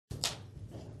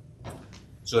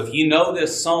So if you know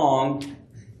this song,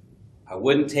 I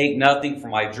wouldn't take nothing for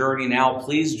my journey now.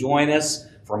 Please join us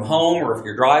from home, or if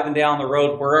you're driving down the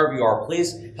road, wherever you are,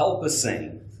 please help us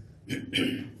sing.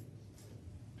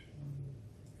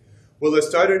 Well, I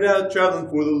started out traveling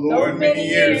for the Lord many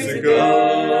years ago.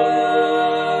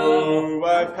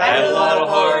 I've had a lot of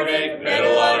heartache, met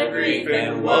a lot of grief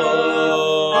and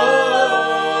woe.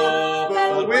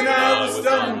 But when I would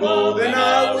stumble, then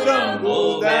I would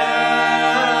humble down.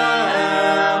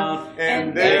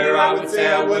 And there I would say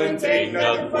I wouldn't take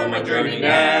nothing for my journey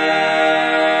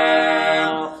now.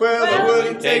 Well, I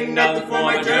wouldn't take nothing for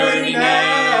my journey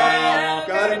now.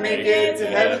 Gotta make it to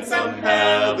heaven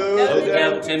somehow. Though the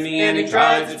devil tempts me and he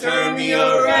tries to turn me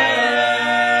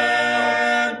around.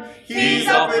 He's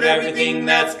offered everything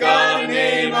that's got a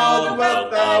name, all the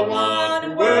wealth I want,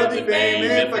 and worldly fame.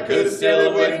 If I could still,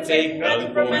 I wouldn't take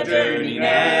nothing for my journey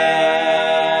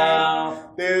now.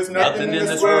 There's nothing in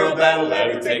this world that'll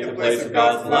ever take the place of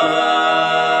God's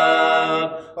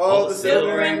love. All the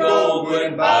silver and gold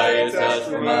wouldn't buy a touch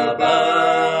from above.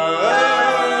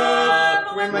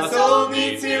 When my soul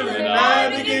needs healing,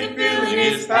 I begin feeling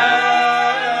His power.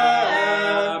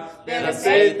 Then I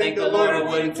say, thank the Lord, I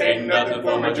wouldn't take nothing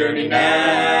for my journey now.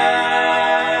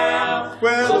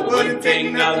 Well, I wouldn't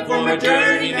take nothing for my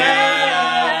journey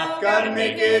now. Gotta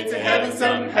make it to heaven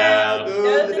somehow.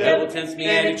 Though the devil tempts me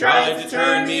and he tries to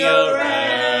turn me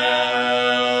around.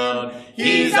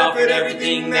 He's offered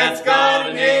everything that's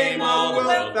got a name, all the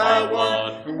wealth I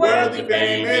want, and worldly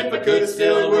fame. If I could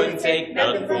still, wouldn't take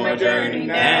nothing for my journey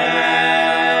now.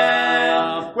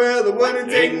 Well, I wouldn't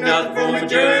take nothing for my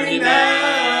journey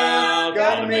now.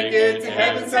 Gotta make it to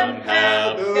heaven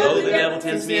somehow. Though the devil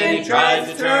tempts me and he tries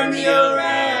to turn me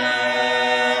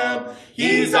around.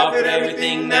 He's offered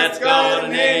everything that's got a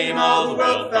name, all the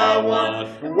wealth I want,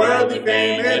 and worldly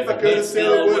fame. If I could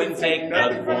still, wouldn't take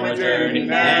nothing for my journey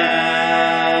now.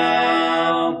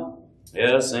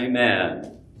 Yes,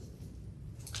 amen.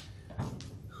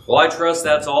 Well, I trust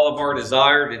that's all of our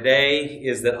desire today,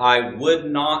 is that I would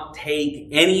not take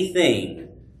anything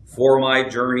for my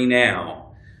journey now.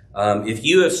 If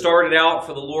you have started out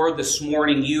for the Lord this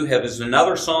morning, you have, as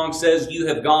another song says, you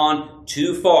have gone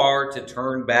too far to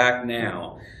turn back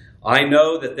now. I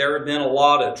know that there have been a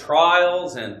lot of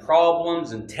trials and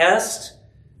problems and tests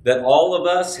that all of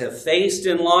us have faced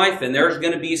in life, and there's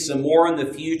going to be some more in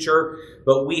the future,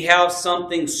 but we have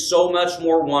something so much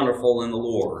more wonderful in the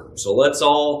Lord. So let's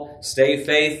all stay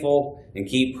faithful and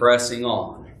keep pressing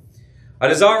on. I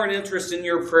desire an interest in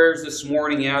your prayers this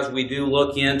morning as we do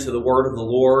look into the Word of the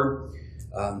Lord.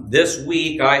 This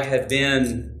week I've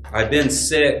been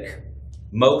sick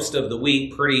most of the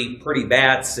week, pretty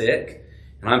bad sick,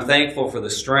 and I'm thankful for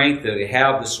the strength that I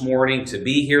have this morning to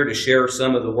be here to share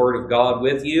some of the Word of God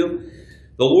with you.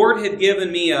 The Lord had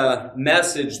given me a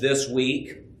message this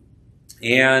week,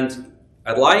 and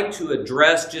I'd like to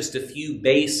address just a few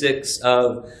basics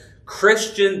of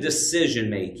Christian decision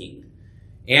making.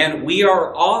 And we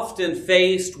are often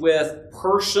faced with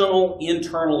personal,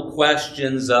 internal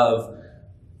questions of,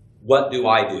 what do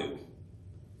I do?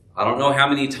 I don't know how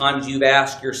many times you've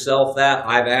asked yourself that.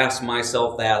 I've asked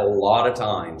myself that a lot of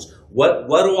times. What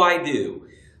do I do?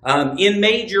 In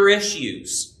major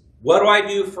issues, what do I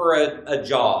do for a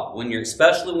job?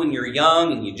 Especially when you're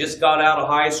young and you just got out of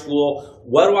high school,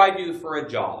 what do I do for a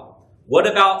job? What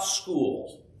about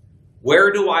school?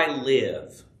 Where do I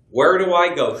live? Where do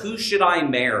I go? Who should I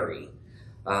marry?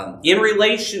 In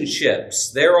relationships,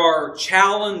 there are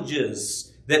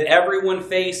challenges that everyone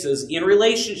faces in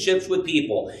relationships with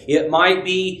people. It might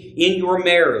be in your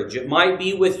marriage. It might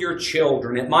be with your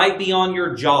children. It might be on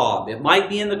your job. It might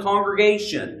be in the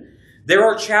congregation. There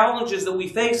are challenges that we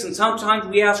face, and sometimes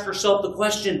we ask ourselves the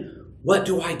question, what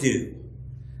do I do?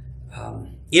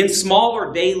 In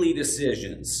smaller daily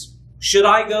decisions, should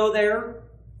I go there?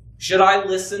 Should I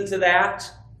listen to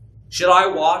that? Should I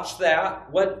watch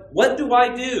that? What do I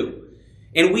do?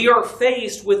 And we are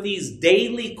faced with these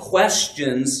daily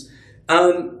questions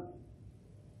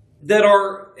that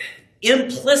are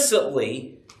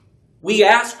implicitly, we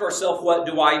ask ourselves, what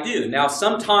do I do? Now,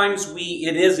 sometimes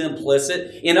it is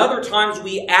implicit. In other times,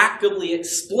 we actively,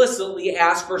 explicitly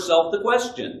ask ourselves the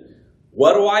question,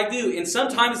 what do I do? And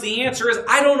sometimes the answer is,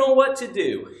 I don't know what to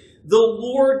do. The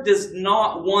Lord does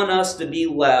not want us to be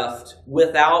left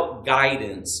without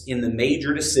guidance in the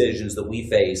major decisions that we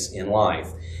face in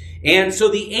life. And so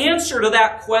the answer to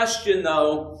that question,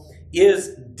 though, is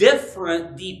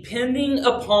different depending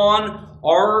upon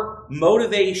our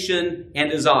motivation and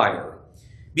desire.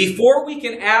 Before we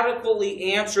can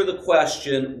adequately answer the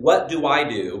question, what do I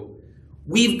do?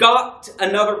 we've got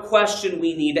another question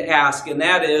we need to ask, and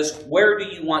that is, where do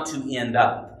you want to end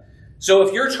up? So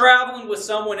if you're traveling with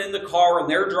someone in the car and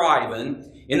they're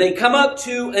driving, and they come up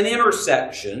to an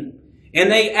intersection,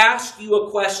 and they ask you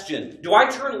a question, do I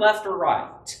turn left or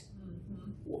right?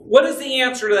 What is the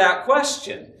answer to that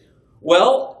question?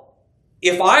 Well,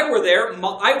 if I were there,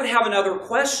 I would have another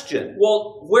question.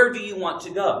 Well, where do you want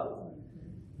to go?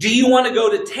 Do you want to go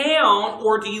to town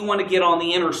or do you want to get on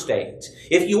the interstate?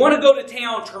 If you want to go to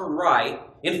town, turn right.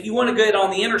 And if you want to get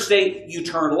on the interstate, you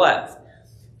turn left.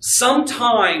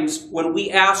 Sometimes when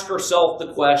we ask ourselves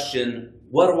the question,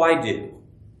 what do I do?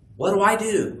 What do I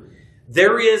do?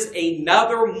 There is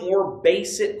another more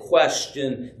basic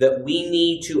question that we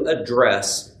need to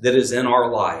address that is in our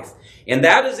life. And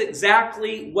that is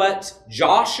exactly what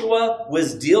Joshua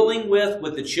was dealing with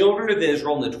the children of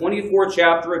Israel in the 24th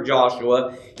chapter of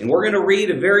Joshua. And we're going to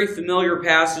read a very familiar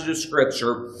passage of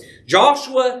Scripture.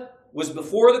 Joshua was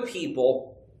before the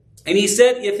people, and he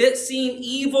said, if it seem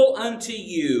evil unto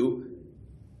you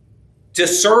to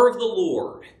serve the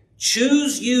Lord,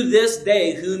 choose you this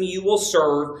day whom you will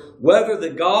serve, whether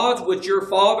the gods which your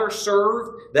fathers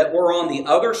served that were on the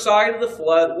other side of the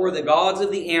flood, or the gods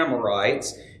of the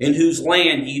Amorites, in whose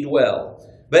land ye dwell.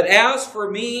 But as for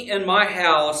me and my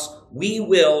house, we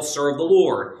will serve the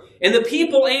Lord. And the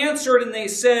people answered, and they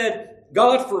said,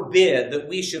 God forbid that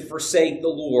we should forsake the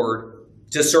Lord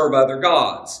to serve other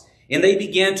gods. And they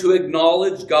began to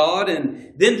acknowledge God.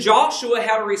 And then Joshua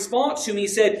had a response to him. He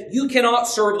said, you cannot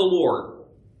serve the Lord,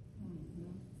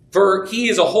 for He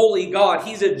is a holy God.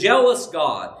 He's a jealous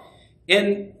God.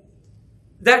 And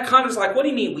that kind of is like, what do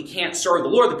you mean we can't serve the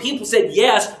Lord? The people said,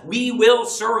 yes, we will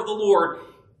serve the Lord.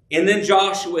 And then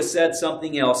Joshua said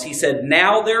something else. He said,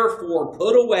 now therefore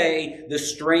put away the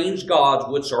strange gods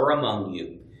which are among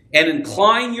you, and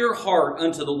incline your heart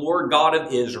unto the Lord God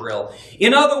of Israel.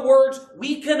 In other words,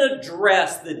 we can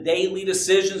address the daily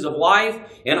decisions of life,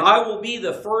 and I will be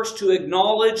the first to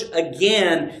acknowledge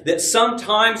again that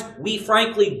sometimes we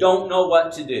frankly don't know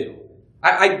what to do.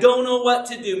 I don't know what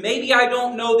to do. Maybe I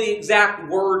don't know the exact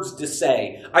words to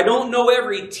say. I don't know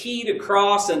every T to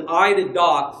cross and I to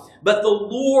dot. But the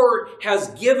Lord has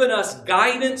given us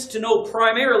guidance to know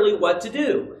primarily what to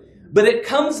do. But it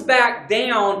comes back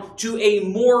down to a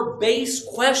more base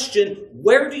question.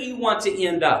 Where do you want to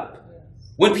end up?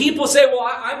 When people say, well,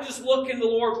 I'm just looking the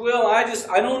Lord's will.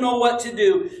 I don't know what to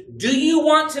do. Do you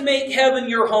want to make heaven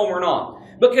your home or not?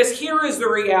 Because here is the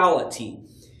reality.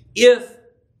 If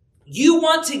you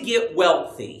want to get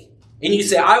wealthy, and you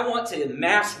say, I want to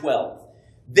amass wealth,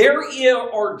 there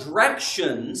are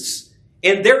directions,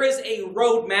 and there is a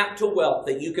roadmap to wealth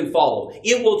that you can follow.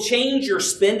 It will change your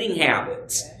spending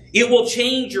habits. It will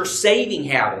change your saving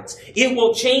habits. It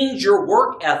will change your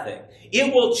work ethic.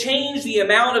 It will change the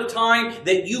amount of time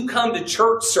that you come to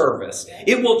church service.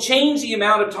 It will change the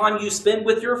amount of time you spend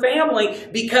with your family,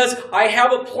 because I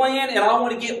have a plan and I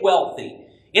want to get wealthy.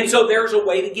 And so there's a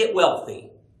way to get wealthy.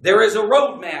 There is a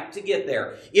roadmap to get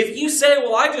there. If you say,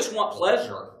 well, I just want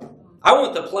pleasure. I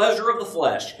want the pleasure of the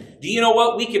flesh. Do you know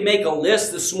what? We can make a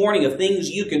list this morning of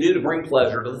things you can do to bring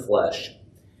pleasure to the flesh.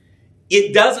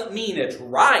 It doesn't mean it's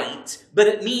right, but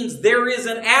it means there is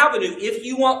an avenue. If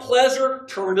you want pleasure,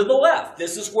 turn to the left.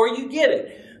 This is where you get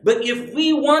it. But if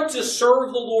we want to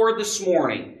serve the Lord this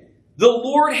morning, the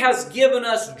Lord has given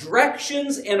us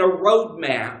directions and a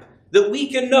roadmap that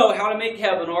we can know how to make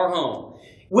heaven our home.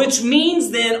 Which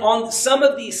means then on some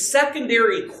of these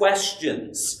secondary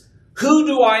questions, who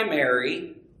do I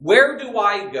marry? Where do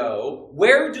I go?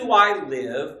 Where do I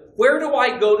live? Where do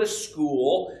I go to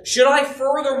school? Should I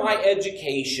further my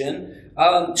education?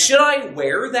 Should I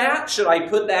wear that? Should I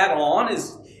put that on?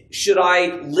 Should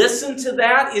I listen to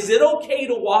that? Is it okay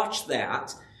to watch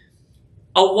that?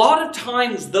 A lot of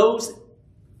times those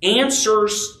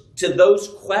answers to those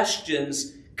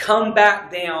questions come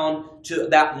back down to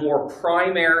that more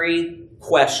primary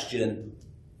question.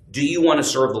 Do you want to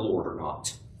serve the Lord or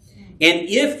not? And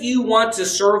if you want to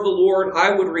serve the Lord,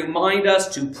 I would remind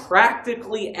us to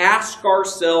practically ask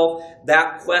ourselves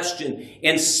that question.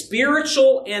 And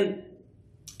spiritual and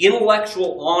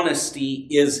intellectual honesty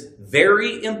is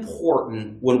very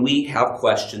important when we have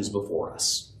questions before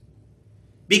us.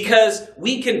 Because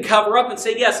we can cover up and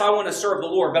say, yes, I want to serve the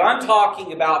Lord, but I'm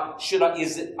talking about,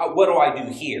 what do I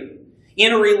do here?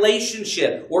 In a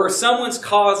relationship where someone's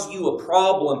caused you a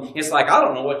problem, it's like, I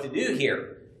don't know what to do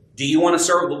here. Do you want to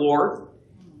serve the Lord?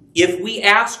 If we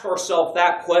ask ourselves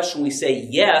that question, we say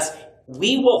yes,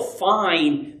 we will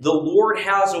find the Lord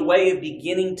has a way of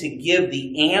beginning to give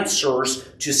the answers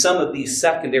to some of these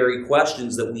secondary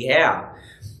questions that we have.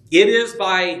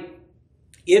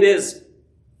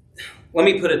 Let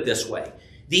me put it this way.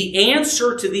 The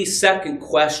answer to these second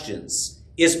questions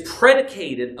is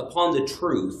predicated upon the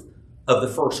truth of the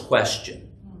first question.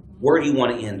 Where do you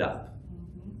want to end up?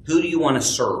 Who do you want to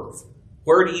serve?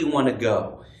 Where do you want to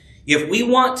go? If we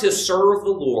want to serve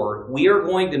the Lord, we are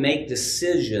going to make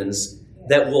decisions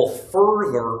that will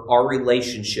further our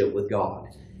relationship with God.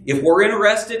 If we're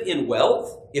interested in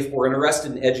wealth, if we're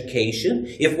interested in education,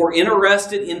 if we're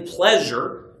interested in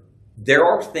pleasure, there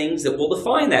are things that will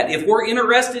define that. If we're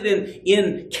interested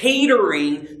in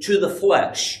catering to the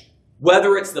flesh,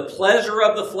 whether it's the pleasure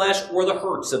of the flesh or the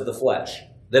hurts of the flesh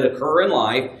that occur in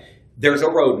life, there's a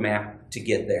roadmap to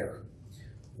get there.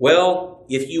 Well,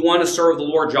 if you want to serve the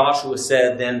Lord, Joshua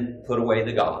said, then put away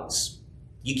the gods.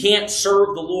 You can't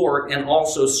serve the Lord and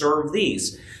also serve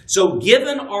these. So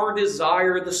given our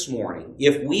desire this morning,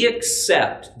 if we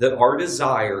accept that our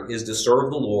desire is to serve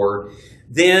the Lord,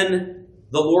 then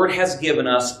the Lord has given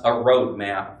us a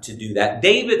roadmap to do that.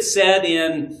 David said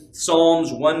in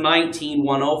Psalms 119,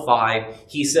 105,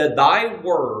 he said, "Thy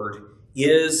word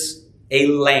is a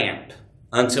lamp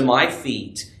unto my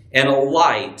feet and a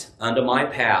light unto my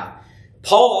path."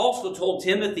 Paul also told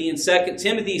Timothy in 2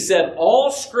 Timothy, he said,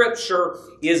 "All Scripture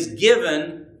is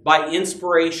given by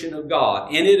inspiration of God,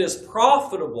 and it is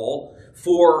profitable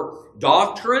for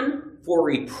doctrine, for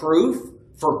reproof,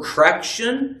 for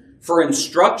correction, for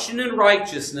instruction in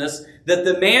righteousness, that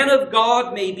the man of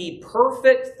God may be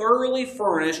perfect, thoroughly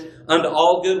furnished unto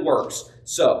all good works."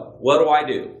 So, what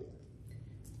do?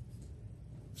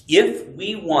 If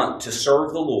we want to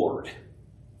serve the Lord,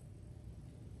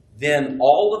 then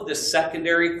all of the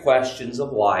secondary questions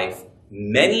of life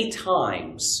many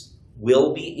times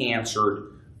will be answered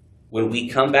when we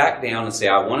come back down and say,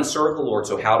 I want to serve the Lord,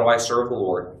 so how do I serve the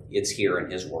Lord? It's here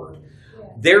in His Word. Yeah.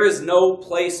 There is no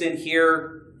place in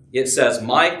here it says,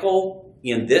 Michael,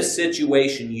 in this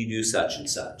situation you do such and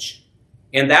such.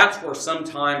 And that's where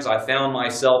sometimes I found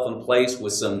myself in place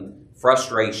with some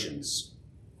frustrations,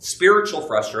 spiritual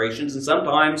frustrations, and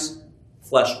sometimes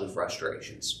fleshly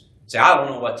frustrations. Say, I don't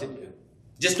know what to do.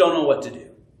 Just don't know what to do.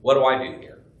 What do I do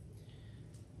here?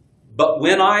 But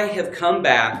when I have come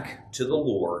back to the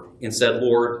Lord and said,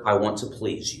 Lord, I want to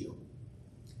please you,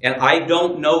 and I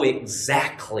don't know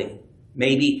exactly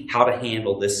maybe how to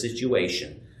handle this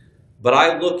situation, but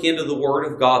I look into the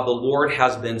Word of God, the Lord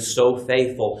has been so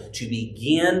faithful to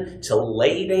begin to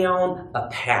lay down a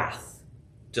path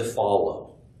to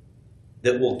follow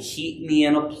that will keep me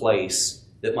in a place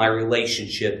that my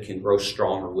relationship can grow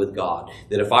stronger with God.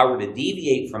 That if I were to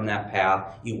deviate from that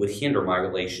path, it would hinder my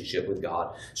relationship with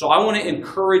God. So I want to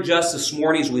encourage us this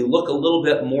morning as we look a little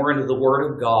bit more into the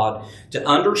Word of God to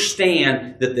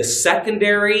understand that the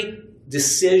secondary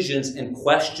decisions and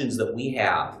questions that we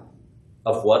have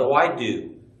of what do I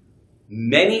do,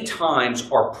 many times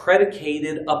are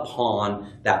predicated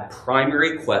upon that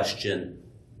primary question,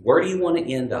 where do you want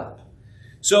to end up?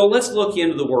 So let's look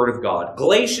into the Word of God.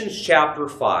 Galatians chapter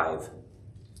 5.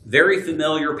 Very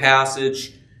familiar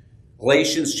passage.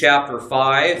 Galatians chapter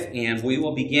 5. And we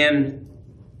will begin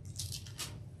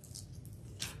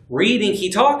reading. He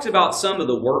talks about some of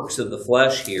the works of the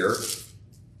flesh here.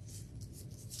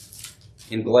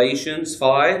 In Galatians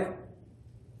 5.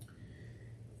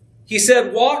 He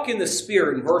said, walk in the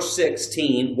Spirit, in verse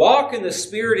 16. Walk in the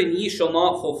Spirit, and ye shall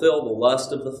not fulfill the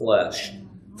lust of the flesh.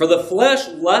 For the flesh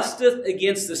lusteth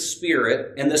against the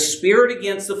Spirit, and the Spirit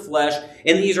against the flesh,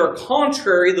 and these are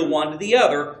contrary the one to the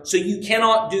other, so you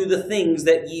cannot do the things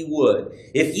that ye would.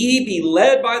 If ye be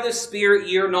led by the Spirit,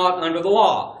 ye are not under the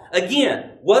law.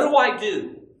 Again, what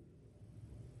do?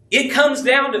 It comes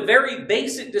down to very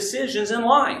basic decisions in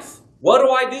life.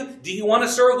 What do? Do you want to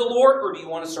serve the Lord, or do you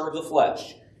want to serve the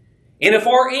flesh? And if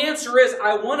our answer is,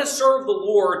 I want to serve the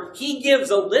Lord, He gives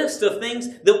a list of things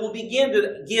that will begin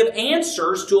to give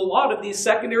answers to a lot of these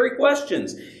secondary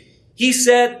questions. He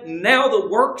said, now the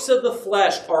works of the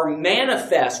flesh are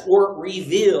manifest or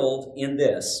revealed in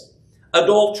this.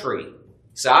 Adultery.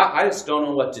 So I just don't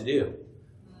know what to do.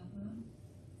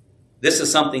 This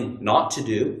is something not to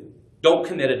do. Don't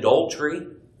commit adultery.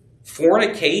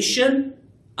 Fornication.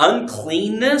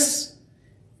 Uncleanness.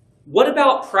 What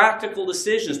about practical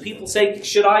decisions? People say,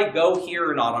 should I go here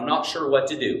or not? I'm not sure what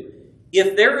to do.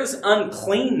 If there is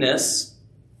uncleanness,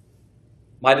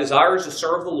 my desire is to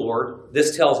serve the Lord,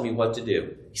 this tells me what to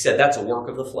do. He said, that's a work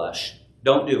of the flesh.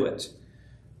 Don't do it.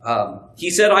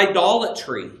 He said,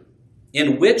 idolatry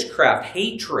and witchcraft,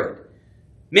 hatred.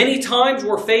 Many times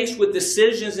we're faced with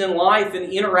decisions in life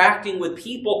and interacting with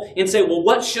people and say, well,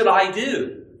 what should I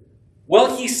do?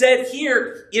 Well, he said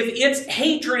here, if it's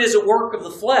hatred is a work of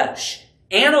the flesh,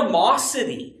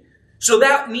 animosity. So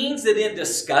that means that in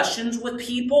discussions with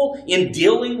people, in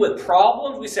dealing with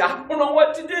problems, we say, I don't know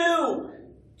what to do.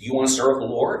 Do you want to serve the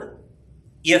Lord?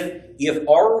 If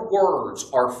our words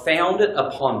are founded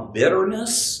upon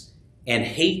bitterness and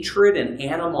hatred and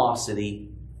animosity,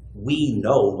 we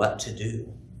know what to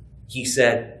do. He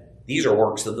said, these are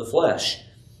works of the flesh.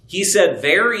 He said,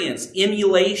 variance,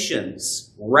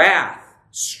 emulations, wrath,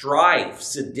 strife,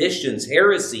 seditions,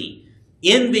 heresy,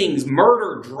 envyings,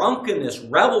 murder, drunkenness,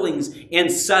 revelings,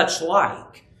 and such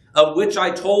like, of which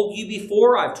I told you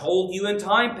before, I've told you in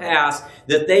time past,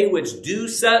 that they which do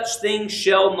such things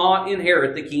shall not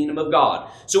inherit the kingdom of God.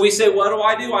 So we say, what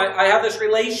do? I have this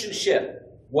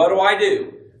relationship. What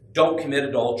do? Don't commit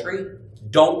adultery.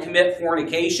 Don't commit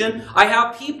fornication. I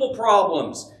have people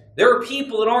problems. There are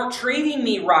people that aren't treating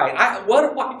me right.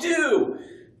 What do?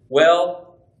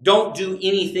 Well, don't do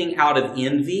anything out of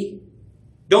envy.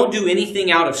 Don't do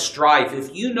anything out of strife.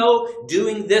 If you know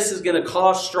doing this is going to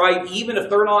cause strife, even if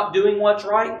they're not doing what's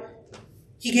right,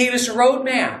 He gave us a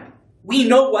roadmap. We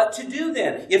know what to do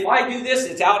then. If I do this,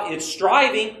 it's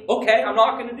striving. Okay, I'm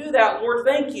not going to do that, Lord,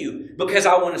 thank you, because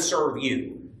I want to serve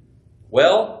you.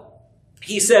 Well,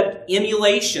 He said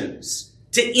emulations,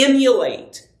 to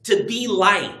emulate, to be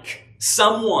like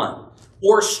someone.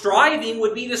 Or striving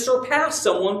would be to surpass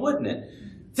someone, wouldn't it?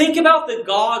 Think about the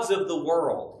gods of the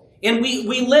world. And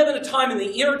we live in a time in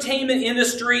the entertainment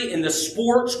industry, in the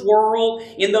sports world,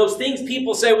 in those things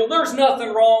people say, well, there's nothing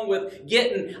wrong with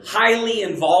getting highly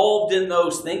involved in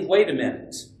those things. Wait a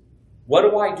minute.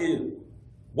 What do?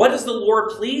 What is the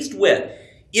Lord pleased with?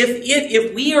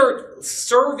 If we are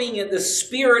serving in the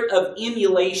spirit of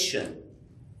emulation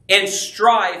and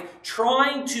strife,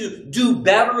 trying to do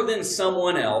better than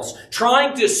someone else,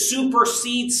 trying to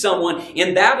supersede someone,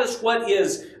 and that is what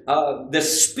is the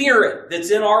spirit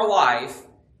that's in our life,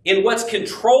 and what's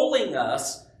controlling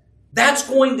us, that's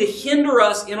going to hinder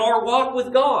us in our walk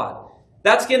with God.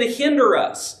 That's going to hinder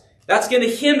us. That's going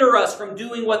to hinder us from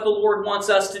doing what the Lord wants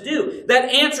us to do. That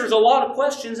answers a lot of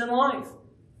questions in life.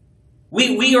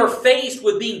 We are faced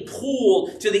with being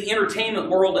pulled to the entertainment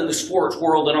world and the sports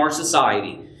world in our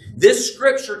society. This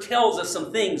scripture tells us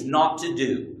some things not to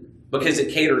do because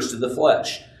it caters to the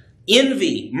flesh.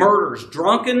 Envy, murders,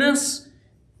 drunkenness,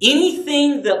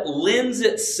 anything that lends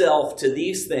itself to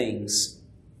these things,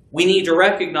 we need to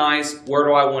recognize, where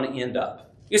do I want to end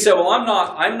up? You say, well,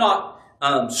 I'm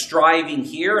not striving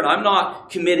here, and I'm not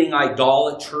committing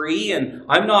idolatry, and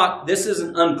this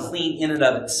isn't unclean in and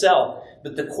of itself.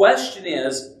 But the question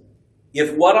is,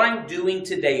 if what I'm doing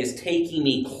today is taking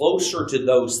me closer to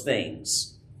those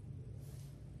things,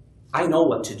 I know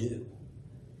what to do.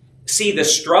 See, the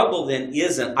struggle then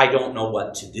isn't, I don't know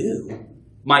what to do.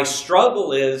 My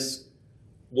struggle is,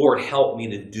 Lord, help me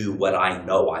to do what I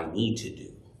know I need to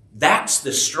do. That's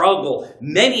the struggle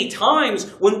many times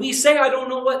when we say, I don't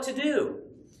know what to do.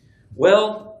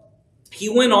 Well,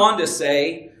 he went on to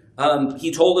say,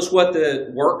 he told us what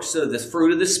the works of the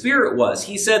fruit of the Spirit was.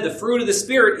 He said the fruit of the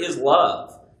Spirit is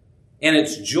love, and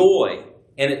it's joy,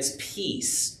 and it's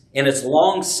peace, and it's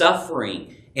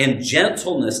long-suffering, and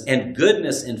gentleness, and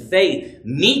goodness, and faith,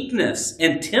 meekness,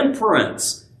 and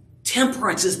temperance.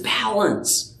 Temperance is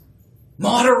balance,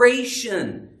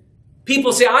 moderation.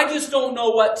 People say, I just don't know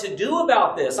what to do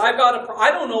about this. I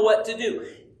don't know what to do.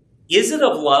 Is it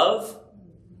of love?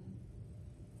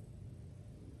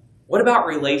 What about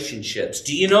relationships?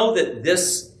 Do you know that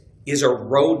this is a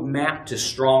roadmap to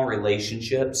strong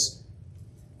relationships?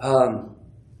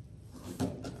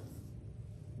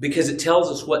 Because it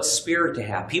tells us what spirit to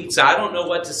have. People say, I don't know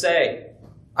what to say.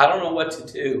 I don't know what to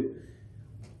do.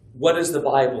 What does the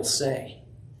Bible say?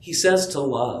 He says to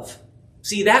love.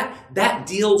 See, that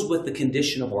deals with the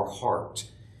condition of our heart.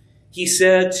 He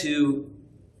said to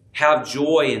have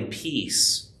joy and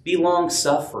peace, be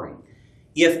long-suffering.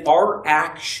 If our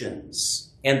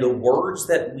actions and the words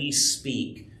that we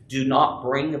speak do not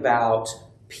bring about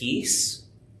peace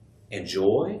and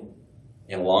joy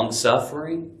and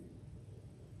long-suffering,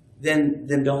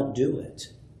 then don't do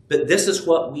it. But this is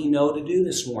what we know to do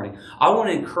this morning. I want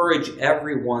to encourage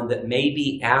everyone that may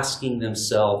be asking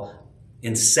themselves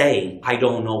and saying, I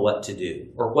don't know what to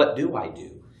do, or what do I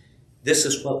do? This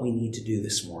is what we need to do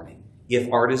this morning.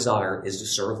 If our desire is to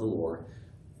serve the Lord,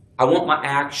 I want my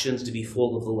actions to be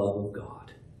full of the love of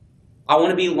God. I want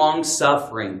to be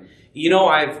long-suffering. You know,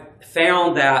 I've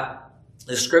found that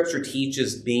the Scripture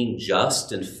teaches being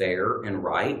just and fair and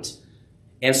right.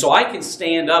 And so I can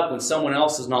stand up when someone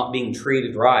else is not being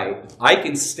treated right. I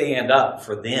can stand up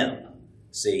for them,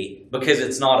 see, because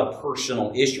it's not a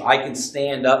personal issue. I can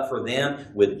stand up for them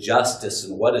with justice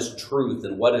and what is truth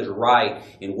and what is right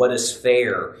and what is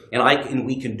fair. And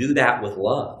we can do that with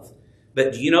love.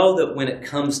 But do you know that when it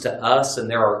comes to us and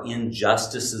there are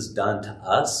injustices done to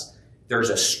us, there's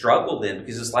a struggle then,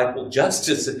 because it's like, well,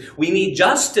 justice, we need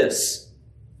justice.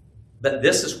 But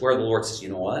this is where the Lord says, you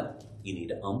know what? You need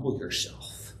to humble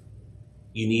yourself.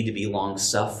 You need to be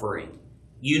long-suffering.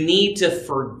 You need to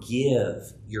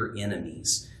forgive your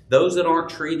enemies. Those that aren't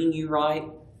treating you right,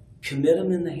 commit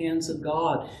them in the hands of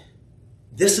God.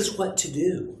 This is what to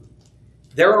do.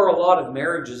 There are a lot of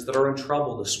marriages that are in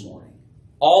trouble this morning,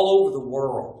 all over the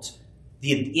world.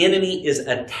 The enemy is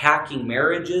attacking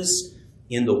marriages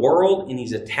in the world, and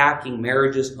he's attacking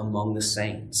marriages among the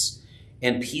saints.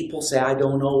 And people say, I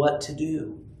don't know what to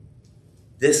do.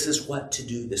 This is what to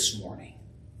do this morning.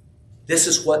 This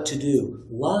is what to do.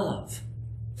 Love,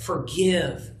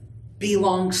 forgive, be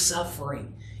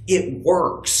long-suffering. It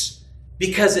works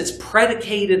because it's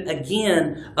predicated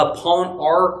again upon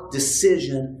our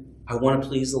decision, I want to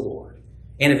please the Lord.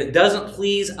 And if it doesn't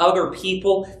please other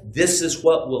people, this is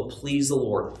what will please the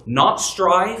Lord. Not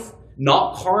strife,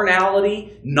 not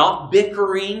carnality, not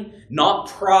bickering, not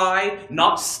pride,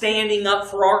 not standing up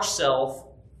for ourselves,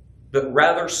 but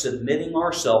rather submitting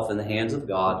ourselves in the hands of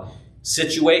God.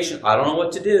 Situation, I don't know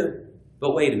what to do,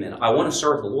 but wait a minute. I want to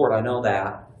serve the Lord. I know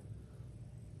that.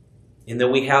 And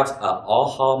then we have an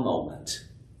aha moment.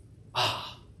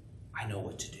 I know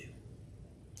what to do.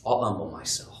 I'll humble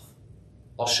myself.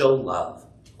 I'll show love.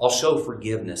 I'll show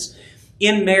forgiveness.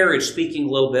 In marriage, speaking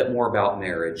a little bit more about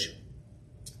marriage,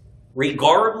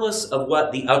 regardless of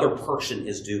what the other person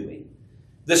is doing,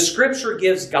 the Scripture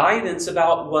gives guidance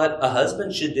about what a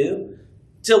husband should do.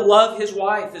 To love his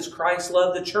wife as Christ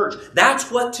loved the church. That's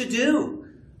what to do.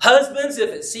 Husbands, if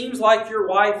it seems like your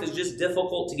wife is just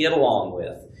difficult to get along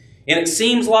with, and it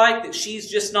seems like that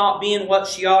she's just not being what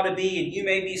she ought to be, and you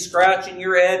may be scratching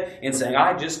your head and saying,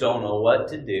 I just don't know what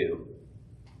to do.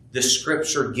 The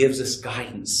Scripture gives us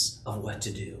guidance of what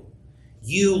to do.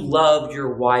 You love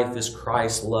your wife as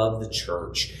Christ loved the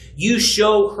church. You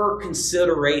show her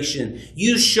consideration.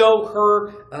 You show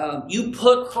her, you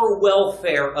put her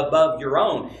welfare above your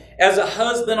own. As a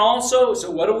husband also, so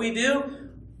what do?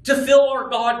 To fill our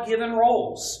God-given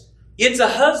roles. It's a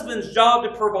husband's job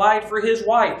to provide for his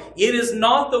wife. It is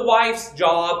not the wife's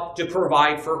job to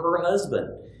provide for her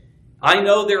husband. I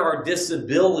know there are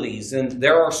disabilities and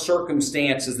there are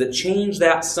circumstances that change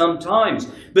that sometimes.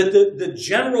 But the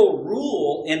general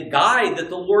rule and guide that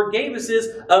the Lord gave us is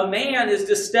a man is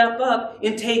to step up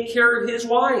and take care of his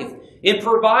wife and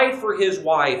provide for his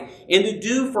wife and to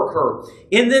do for her.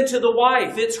 And then to the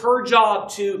wife, it's her job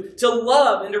to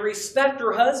love and to respect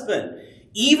her husband.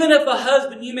 Even if a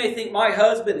husband, you may think, my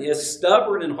husband is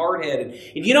stubborn and hard-headed.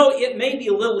 And you know, it may be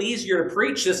a little easier to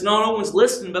preach this. No one's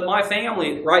listening but my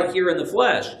family right here in the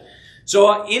flesh.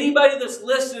 So anybody that's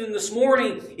listening this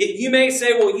morning, you may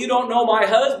say, well, you don't know my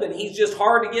husband. He's just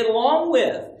hard to get along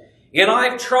with. And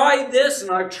I've tried this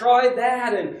and I've tried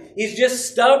that. And he's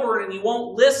just stubborn and he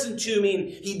won't listen to me. And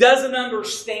he doesn't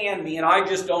understand me and I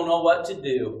just don't know what to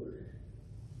do.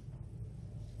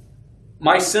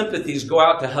 My sympathies go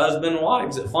out to husband and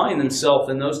wives that find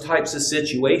themselves in those types of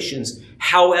situations.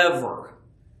 However,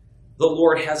 the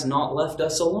Lord has not left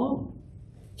us alone.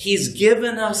 He's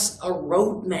given us a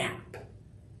roadmap.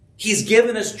 He's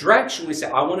given us direction. We say,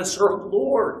 I want to serve the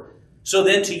Lord. So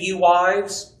then to you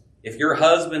wives, if your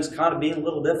husband's kind of being a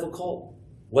little difficult,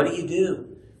 what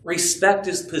do? Respect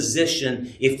his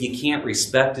position if you can't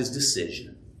respect his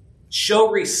decision. Show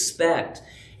respect.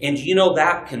 And you know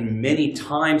that can many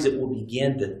times it will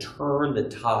begin to turn the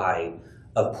tide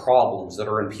of problems that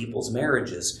are in people's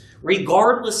marriages.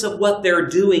 Regardless of what they're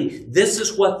doing, this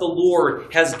is what the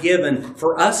Lord has given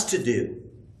for us to do.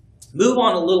 Let's move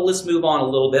on a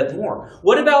little bit more.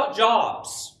 What about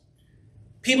jobs?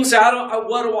 People say,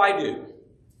 what do I do?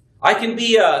 I can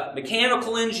be a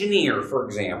mechanical engineer, for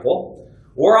example,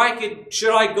 or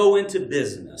should I go into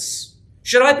business?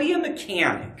 Should I be a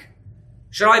mechanic?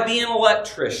 Should I be an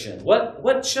electrician?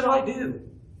 What should I do?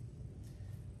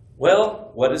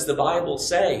 Well, what does the Bible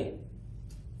say?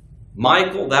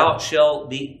 Michael, thou shalt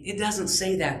be. It doesn't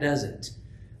say that, does it?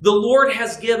 The Lord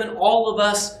has given all of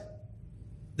us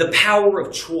the power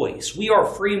of choice. We are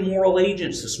free moral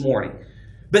agents this morning.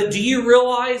 But do you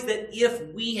realize that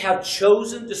if we have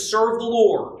chosen to serve the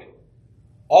Lord,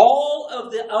 all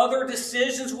of the other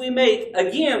decisions we make,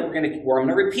 again, I'm going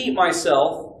to repeat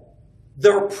myself,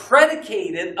 they're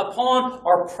predicated upon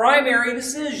our primary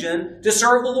decision to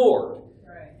serve the Lord.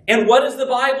 Right. And what does the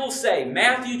Bible say?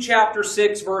 Matthew chapter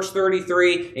 6, verse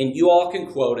 33, and you all can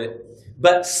quote it.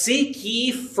 But seek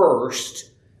ye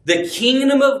first the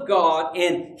kingdom of God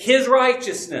and His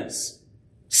righteousness.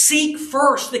 Seek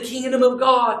first the kingdom of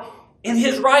God and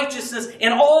His righteousness,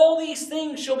 and all these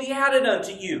things shall be added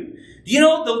unto you. Do you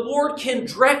know the Lord can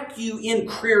direct you in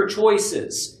career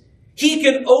choices? He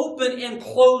can open and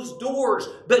close doors.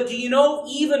 But do you know,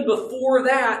 even before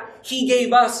that, He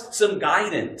gave us some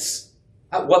guidance.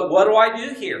 What do I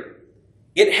do here?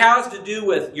 It has to do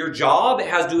with your job. It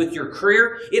has to do with your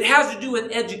career. It has to do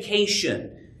with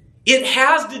education. It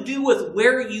has to do with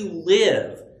where you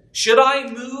live. Should I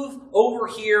move over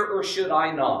here or should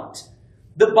I not?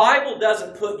 The Bible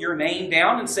doesn't put your name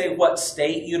down and say what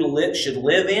state you should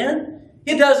live in.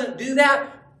 It doesn't do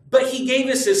that. But He gave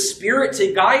us His Spirit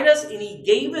to guide us, and He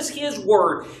gave us His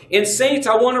Word. And saints,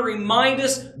 I want to remind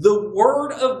us,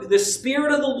 the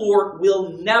Spirit of the Lord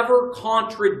will never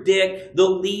contradict the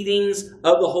leadings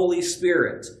of the Holy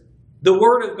Spirit. The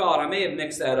Word of God, I may have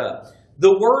mixed that up.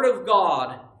 The Word of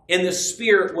God and the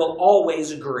Spirit will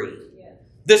always agree.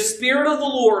 The Spirit of the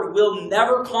Lord will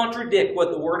never contradict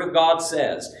what the Word of God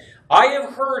says. I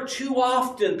have heard too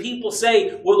often people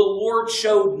say, well, the Lord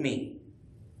showed me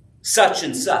such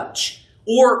and such.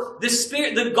 Or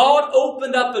the God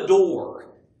opened up a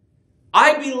door.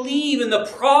 I believe in the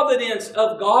providence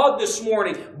of God this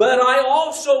morning, but I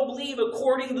also believe,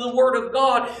 according to the Word of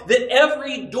God, that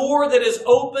every door that is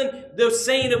open, the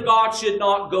saint of God should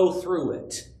not go through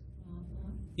it.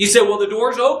 You say, well, the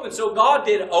door's open, so God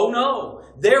did it. Oh, no.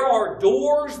 There are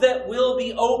doors that will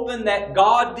be open that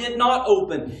God did not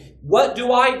open. What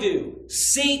do?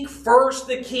 Seek first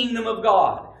the kingdom of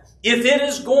God. If it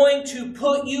is going to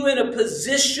put you in a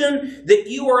position that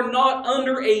you are not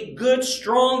under a good,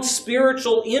 strong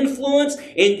spiritual influence,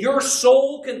 and your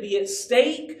soul can be at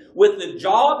stake with the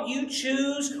job you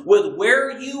choose, with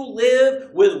where you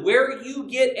live, with where you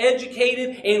get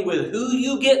educated, and with who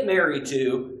you get married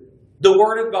to, the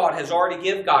Word of God has already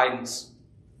given guidance.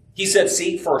 He said,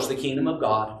 seek first the kingdom of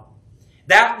God.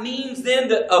 That means then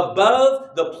that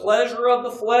above the pleasure of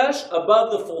the flesh,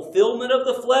 above the fulfillment of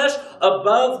the flesh,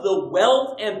 above the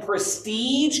wealth and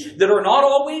prestige that are not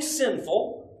always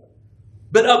sinful,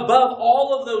 but above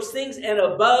all of those things and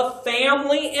above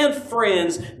family and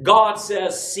friends, God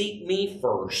says, seek me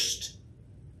first.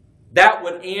 That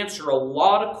would answer a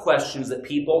lot of questions that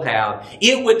people have.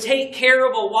 It would take care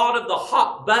of a lot of the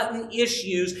hot button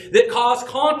issues that cause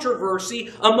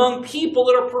controversy among people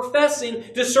that are professing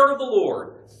to serve the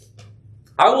Lord.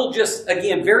 I will just,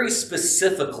 again, very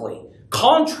specifically,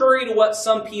 contrary to what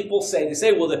some people say, they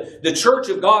say, well, the Church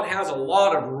of God has a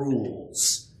lot of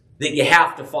rules that you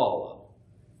have to follow.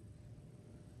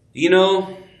 You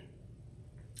know,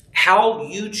 how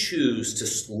you choose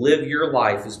to live your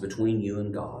life is between you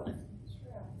and God.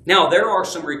 Now, there are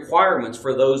some requirements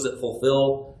for those that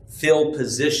fill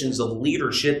positions of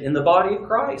leadership in the body of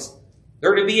Christ.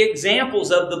 There are to be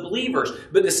examples of the believers.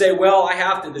 But to say, well,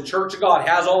 the Church of God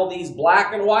has all these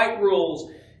black and white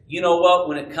rules. You know what?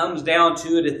 When it comes down to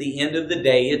it, at the end of the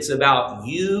day, it's about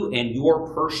you and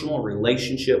your personal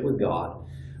relationship with God.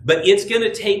 But it's going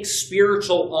to take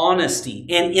spiritual honesty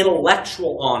and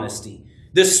intellectual honesty.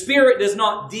 The Spirit does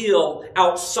not deal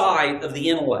outside of the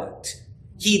intellect.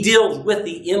 He deals with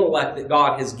the intellect that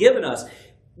God has given us.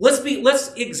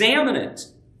 Let's examine it.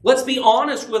 Let's be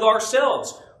honest with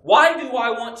ourselves. Why do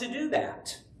I want to do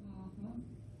that?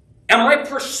 Am I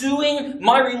pursuing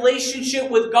my relationship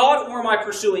with God, or am I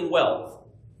pursuing wealth?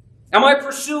 Am I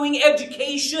pursuing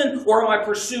education, or am I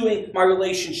pursuing my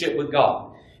relationship with God?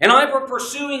 And I'm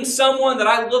pursuing someone that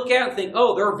I look at and think,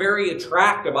 oh, they're very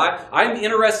attractive. I'm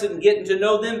interested in getting to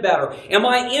know them better. Am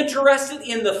I interested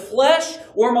in the flesh,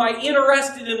 or am I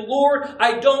interested in, Lord,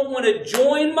 I don't want to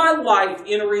join my life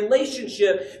in a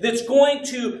relationship that's going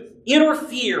to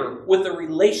interfere with the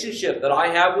relationship that I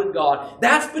have with God.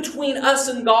 That's between us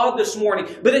and God this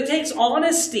morning. But it takes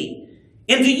honesty.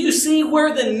 And do you see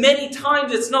where then many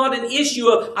times it's not an issue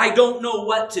of, I don't know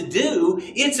what to do.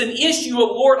 It's an issue of,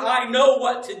 Lord, I know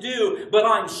what to do, but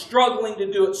I'm struggling to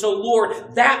do it. So,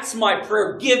 Lord, that's my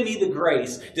prayer. Give me the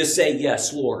grace to say,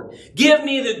 yes, Lord. Give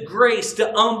me the grace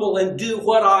to humble and do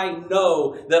what I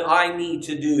know that I need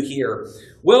to do here.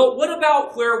 Well, what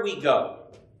about where we go?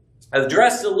 I've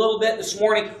addressed it a little bit this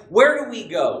morning. Where do we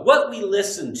go? What we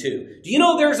listen to? Do you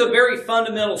know there's a very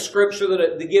fundamental scripture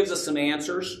that gives us some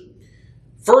answers?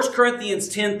 1 Corinthians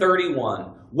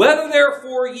 10:31. Whether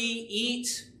therefore ye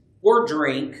eat or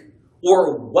drink,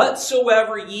 or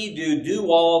whatsoever ye do, do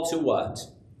all to what?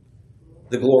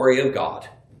 The glory of God.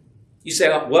 You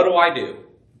say, what do I do?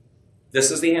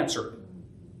 This is the answer.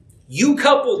 You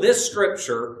couple this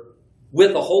scripture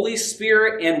with the Holy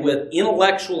Spirit and with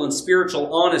intellectual and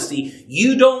spiritual honesty,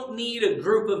 you don't need a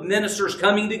group of ministers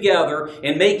coming together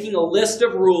and making a list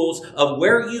of rules of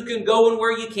where you can go and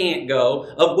where you can't go,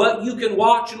 of what you can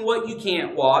watch and what you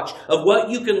can't watch, of what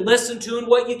you can listen to and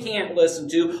what you can't listen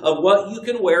to, of what you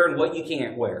can wear and what you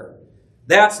can't wear.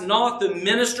 That's not the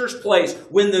minister's place.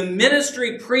 When the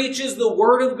ministry preaches the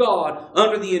Word of God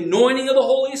under the anointing of the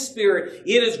Holy Spirit,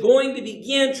 it is going to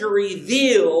begin to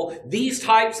reveal these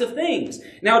types of things.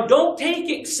 Now, don't take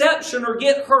exception or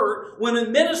get hurt when a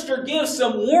minister gives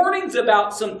some warnings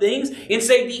about some things and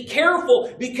say, be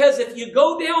careful, because if you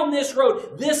go down this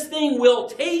road, this thing will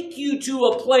take you to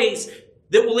a place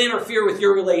that will interfere with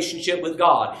your relationship with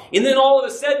God. And then all of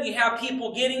a sudden you have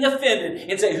people getting offended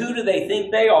and say, who do they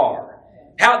think they are?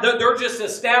 They're just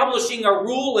establishing a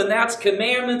rule, and that's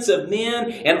commandments of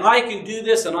men, and I can do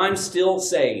this and I'm still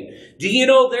saved. Do you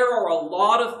know there are a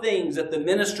lot of things that the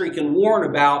ministry can warn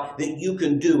about that you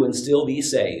can do and still be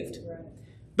saved?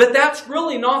 But that's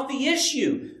really not the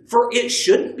issue, for it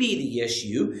shouldn't be the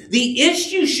issue. The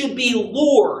issue should be,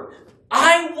 Lord,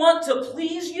 I want to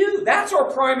please you. That's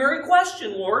our primary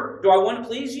question, Lord. Do I want to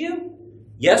please you?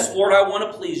 Yes, Lord, I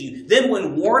want to please you. Then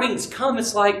when warnings come,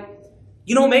 it's like,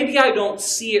 you know, maybe I don't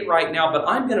see it right now, but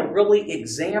I'm going to really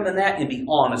examine that and be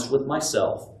honest with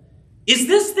myself. Is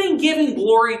this thing giving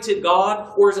glory to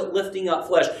God, or is it lifting up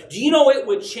flesh? Do you know it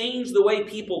would change the way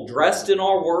people dressed in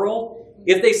our world?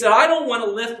 If they said, I don't want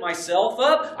to lift myself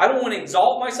up, I don't want to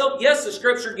exalt myself. Yes, the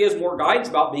Scripture gives more guidance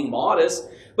about being modest,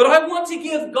 but I want to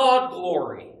give God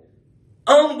glory.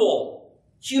 Humble,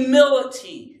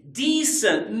 humility,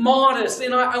 decent, modest.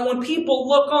 And when people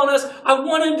look on us, I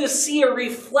want them to see a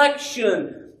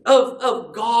reflection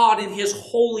of God and His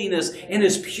holiness and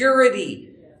His purity.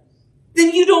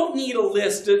 Then you don't need a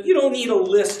list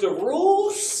of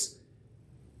rules.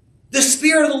 The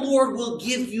Spirit of the Lord will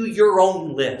give you your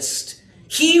own list.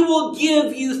 He will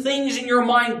give you things in your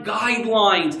mind,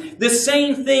 guidelines. The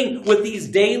same thing with these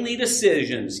daily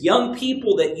decisions. Young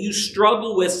people that you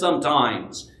struggle with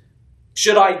sometimes.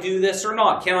 Should I do this or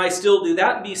not? Can I still do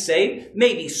that and be saved?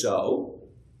 Maybe so.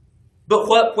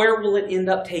 But where will it end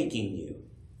up taking you?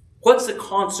 What's the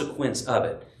consequence of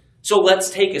it? So let's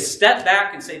take a step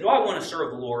back and say, do I want to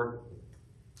serve the Lord?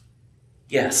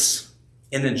 Yes.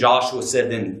 And then Joshua said,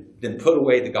 then put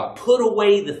away the God. Put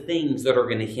away the things that are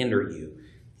going to hinder you.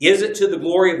 Is it to the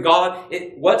glory of God?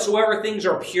 Whatsoever things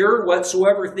are pure,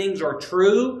 whatsoever things are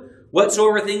true,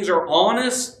 whatsoever things are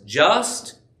honest,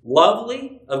 just,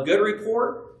 lovely, of good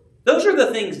report. Those are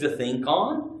the things to think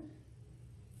on.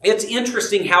 It's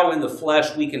interesting how in the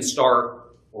flesh we can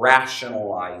start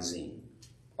rationalizing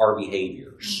our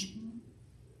behaviors.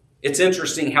 It's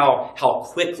interesting how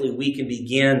quickly we can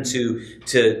begin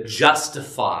to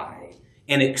justify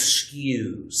and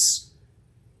excuse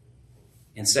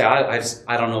and say,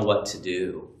 I don't know what to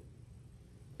do.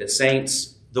 But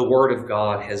saints, the Word of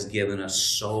God has given us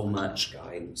so much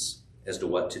guidance as to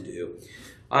what to do.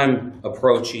 I'm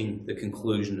approaching the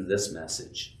conclusion of this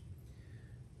message.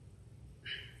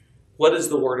 What does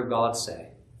the Word of God say?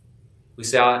 We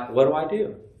say, what do I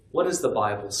do? What does the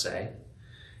Bible say?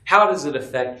 How does it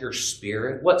affect your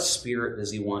spirit? What spirit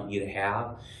does He want you to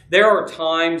have? There are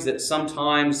times that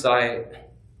sometimes I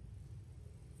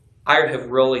have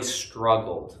really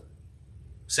struggled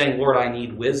saying, Lord, I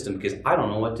need wisdom because I don't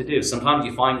know what to do. Sometimes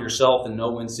you find yourself in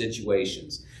no-win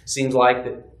situations. Seems like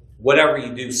that whatever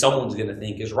you do, someone's going to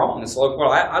think is wrong. It's like,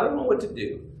 well, I don't know what to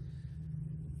do.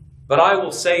 But I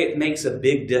will say it makes a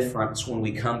big difference when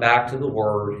we come back to the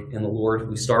Word and the Lord,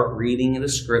 we start reading the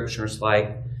Scriptures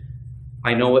like,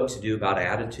 I know what to do about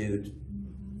attitude.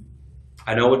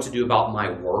 I know what to do about my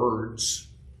words.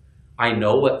 I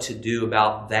know what to do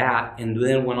about that. And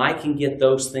then when I can get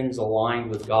those things aligned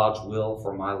with God's will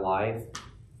for my life,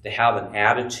 to have an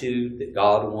attitude that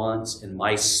God wants and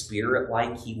my spirit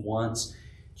like He wants,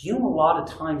 you know, a lot of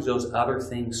times those other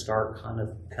things start kind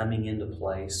of coming into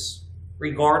place,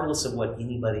 regardless of what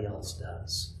anybody else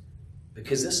does.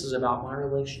 Because this is about my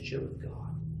relationship with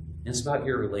God. And it's about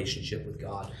your relationship with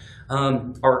God.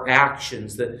 Our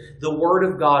actions, the Word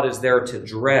of God is there to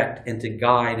direct and to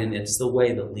guide, and it's the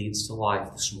way that leads to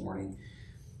life this morning.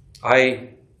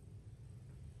 I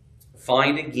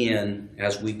find again,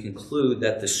 as we conclude,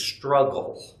 that the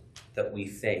struggle that we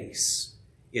face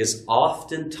is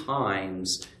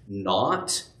oftentimes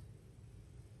not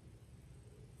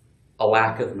a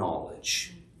lack of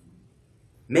knowledge.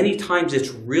 Many times it's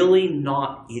really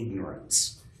not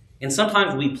ignorance. And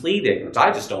sometimes we plead ignorance.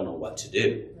 I just don't know what to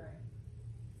do.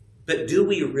 But do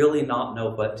we really not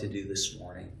know what to do this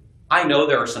morning? I know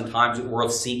there are some times that we're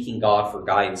seeking God for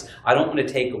guidance. I don't want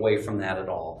to take away from that at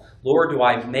all. Lord, do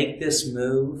I make this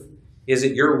move? Is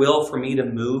it your will for me to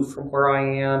move from where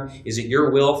I am? Is it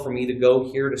your will for me to go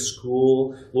here to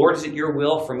school? Lord, is it your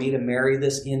will for me to marry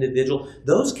this individual?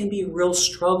 Those can be real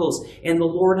struggles, and the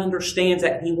Lord understands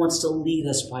that He wants to lead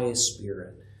us by His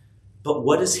Spirit. But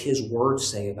what does His Word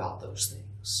say about those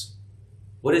things?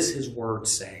 What does His Word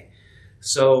say?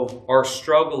 So our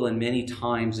struggle in many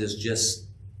times is just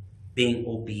being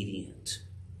obedient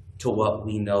to what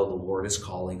we know the Lord is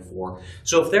calling for.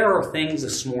 So if there are things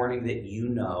this morning that you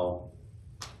know,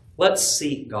 let's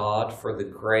seek God for the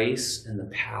grace and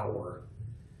the power.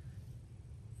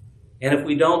 And if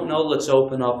we don't know, let's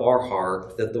open up our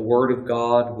heart that the Word of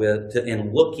God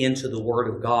and look into the Word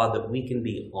of God, that we can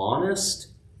be honest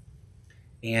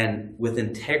and with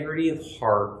integrity of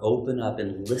heart open up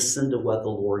and listen to what the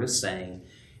Lord is saying.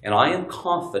 And I am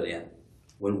confident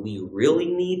when we really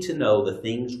need to know the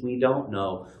things we don't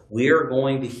know, we are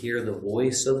going to hear the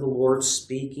voice of the Lord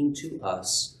speaking to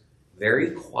us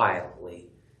very quietly.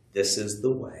 This is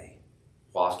the way.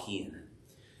 Walk ye in it.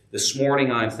 This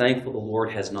morning, I am thankful the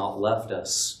Lord has not left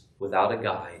us without a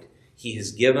guide. He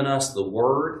has given us the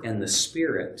Word and the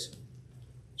Spirit.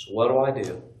 So what do I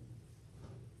do?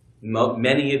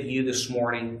 Many of you this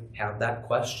morning have that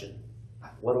question.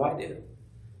 What do I do?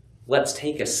 Let's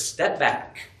take a step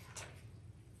back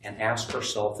and ask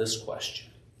ourselves this question.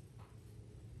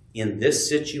 In this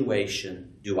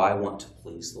situation, do I want to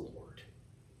please the Lord?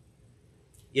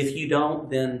 If you don't,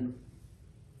 then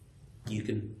you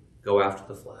can go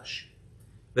after the flesh.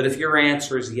 But if your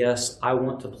answer is yes, I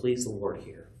want to please the Lord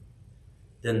here,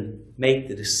 then make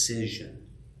the decision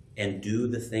and do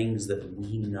the things that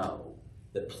we know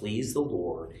that please the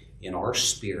Lord in our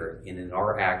spirit and in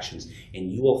our actions.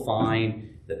 And you will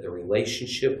find that the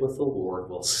relationship with the Lord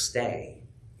will stay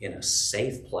in a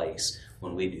safe place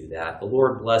when we do that. The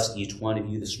Lord bless each one of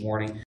you this morning.